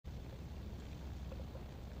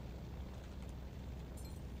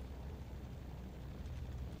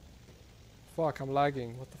Fuck, I'm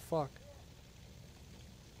lagging. What the fuck?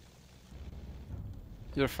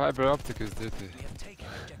 Your fiber optic is dirty. We have taken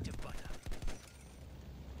objective butter.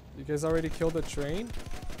 You guys already killed the train?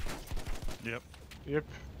 Yep. Yep.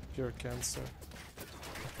 Pure cancer.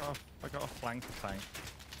 I got a flank tank.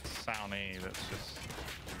 Sauni that's just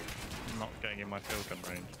not getting in my field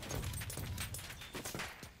gun range.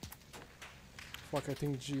 Fuck, I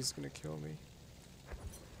think G's gonna kill me.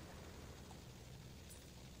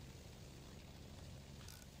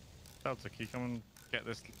 Delta, can you come and get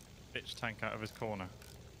this bitch tank out of his corner?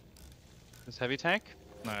 This heavy tank?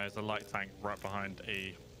 No, there's a light tank right behind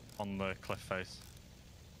E on the cliff face.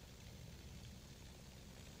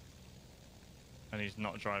 And he's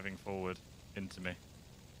not driving forward into me.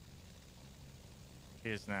 He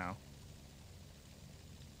is now.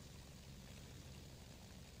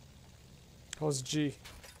 How's G?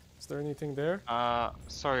 Is there anything there?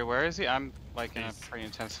 Sorry, where is he? I'm like in a He's- pretty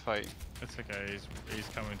intense fight. It's okay, he's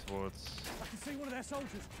coming towards I can see one of their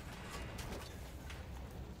soldiers.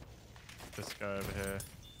 this guy over here.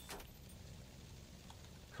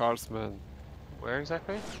 Carsman. Where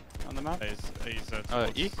exactly on the map? He's Oh,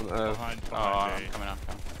 towards, E? behind Oh, E. I'm coming up.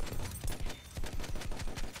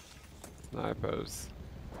 Snipers.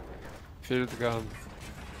 Field gun.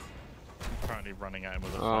 I'm currently running at him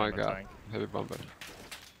with a Oh my flamer god. tank. Heavy bomber.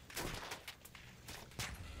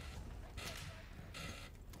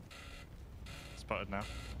 Spotted now.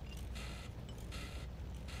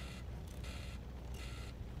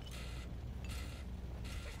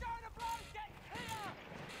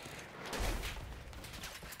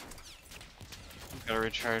 Gotta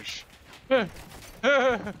recharge.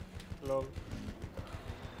 Lol.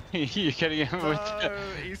 You're getting him with. No,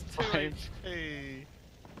 he's 2 Fine. HP.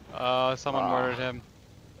 Oh, someone murdered him.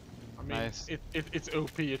 I mean, Nice. it's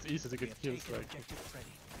OP. It's easy to We get have kills. taken Like, objective Freddy.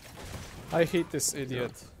 I hate this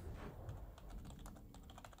idiot.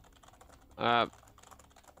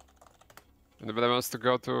 Anybody wants to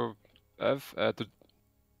go to F?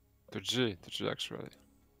 To G. To G actually.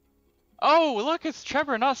 Oh, look, it's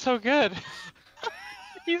Trevor. Not so good.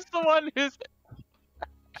 He's the one who's.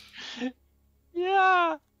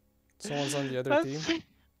 Yeah. Someone's on the other team.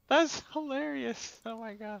 That's hilarious. Oh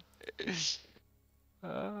my god.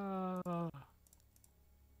 Oh.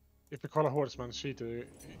 if you call a horseman cheater, you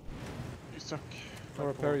suck. I'll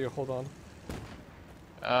repair you, hold on.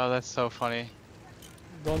 Oh, that's so funny.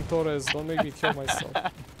 Don Torres, don't make me kill myself.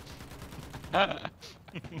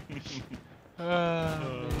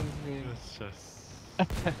 It's just,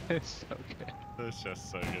 It's so good. it's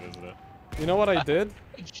just so good, isn't it? You know what I did?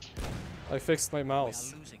 I fixed my We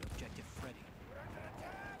mouse. are losing objective Freddy.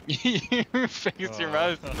 You fixed your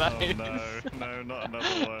mouse. Oh, Nice. no, not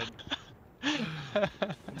another one.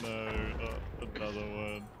 No, not another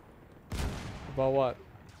one. About what?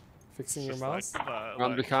 Fixing your Just mouse? Like that,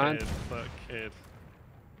 One that behind. Kid, that kid.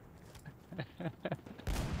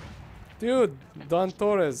 Dude, Don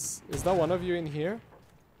Torres, is that one of you in here?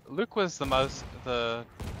 Luke was the mouse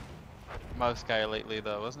guy lately,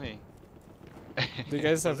 though, wasn't he? Do you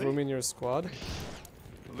guys have room in your squad?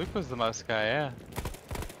 Luke was the mouse guy, yeah.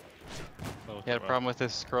 Oh, He had a problem with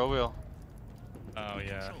his scroll wheel. Oh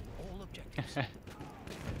yeah. Control all objectives.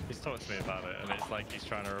 He's talked to me about it, and it's like he's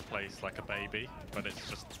trying to replace like a baby, but it's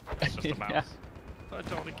just a Yeah. mouse. I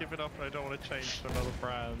don't want to give it up. I don't want to change to another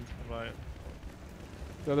brand. I'm like,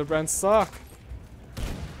 The other brands suck.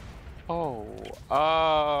 Oh,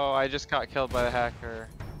 I just got killed by the hacker.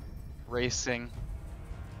 Racing.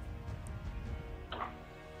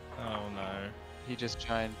 oh no. He just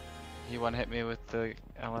tried. He one hit me with the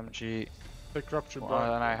LMG, They corrupt your and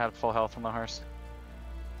brand. I had full health on the horse.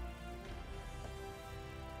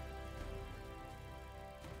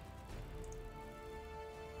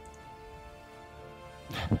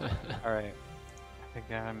 Alright. I think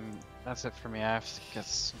that's it for me. I have to get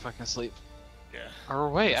some fucking sleep. Yeah. Or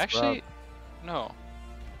wait, That's actually, no.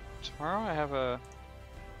 Tomorrow I have a.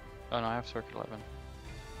 Oh no, I have to work at 11.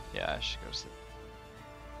 Yeah, I should go to sleep.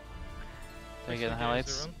 Did I get the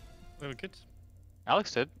highlights? They were good.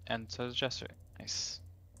 Alex did, and so did Jester. Nice.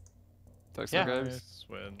 Thanks Yeah. for games. Nice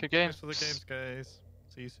win. Good game. Thanks for the games, guys.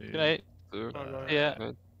 See you soon. Good night. Dude. Bye-bye. Yeah.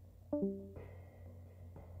 Good.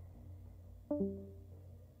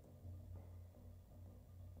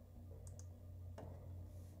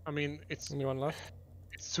 I mean, it's Anyone left?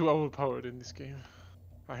 too overpowered in this game.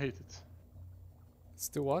 I hate it. It's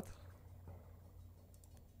still what?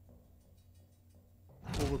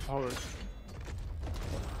 Overpowered.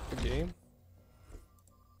 The game?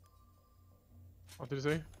 What did you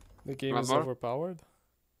say? The game One is more? overpowered?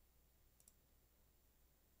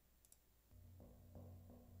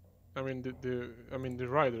 I mean the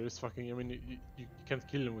rider is fucking. I mean you can't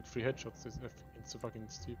kill him with 3 headshots. It's so fucking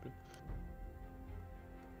stupid.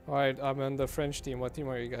 Alright, I'm on the French team. What team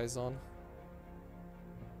are you guys on?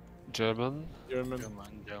 German. German.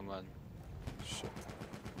 German. Shit.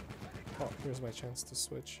 Oh, here's my chance to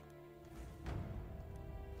switch.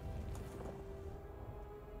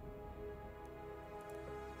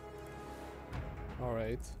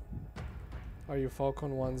 Alright. Are you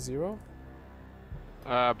Falcon 1-0?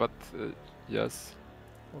 But yes.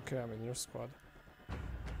 Okay, I'm in your squad.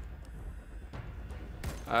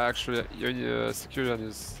 Actually, your Securian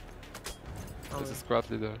is a squad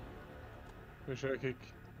leader. Who should I kick?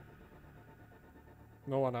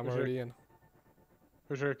 No one, I'm Who's already in.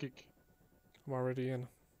 Who should I kick? I'm already in.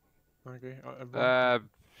 Okay.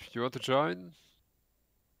 You want to join?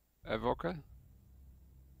 Evoca?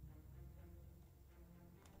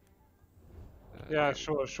 Yeah,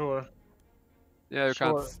 sure. Yeah, you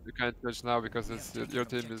Sure. can't switch now because it's, your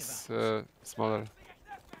team is smaller.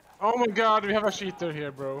 Oh my god, we have a cheater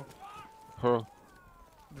here, bro. Oh.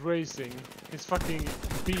 Racing. He's fucking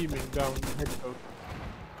beaming down the headboat.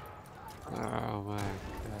 Oh my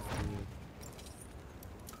god, dude.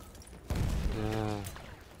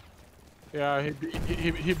 Yeah. Yeah,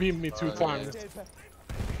 he beamed me 2 times.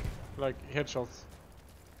 Like headshots.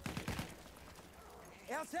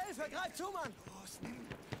 Erzhilfe, greif zu, Mann!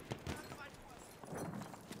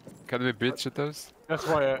 Can we beat cheaters? That's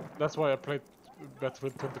why I played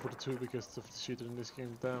Battlefield 2042 because of the cheater in this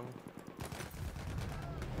game. Damn.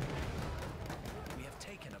 We have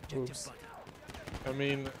taken objective Oops. butter. I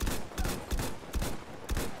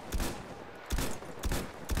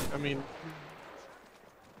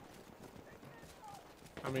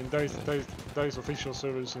mean, those official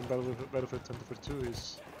servers in Battlefield 2042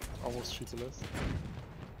 is almost cheaterless.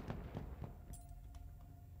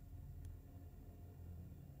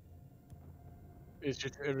 It's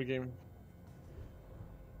just every game.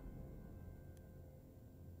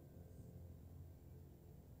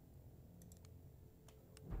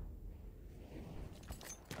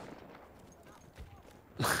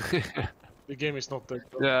 The game is not that.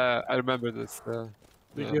 Yeah, I remember this. The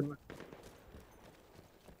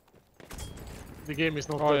game is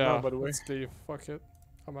not Oh that yeah, now, by the way. let's leave. Fuck it.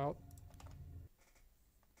 I'm out.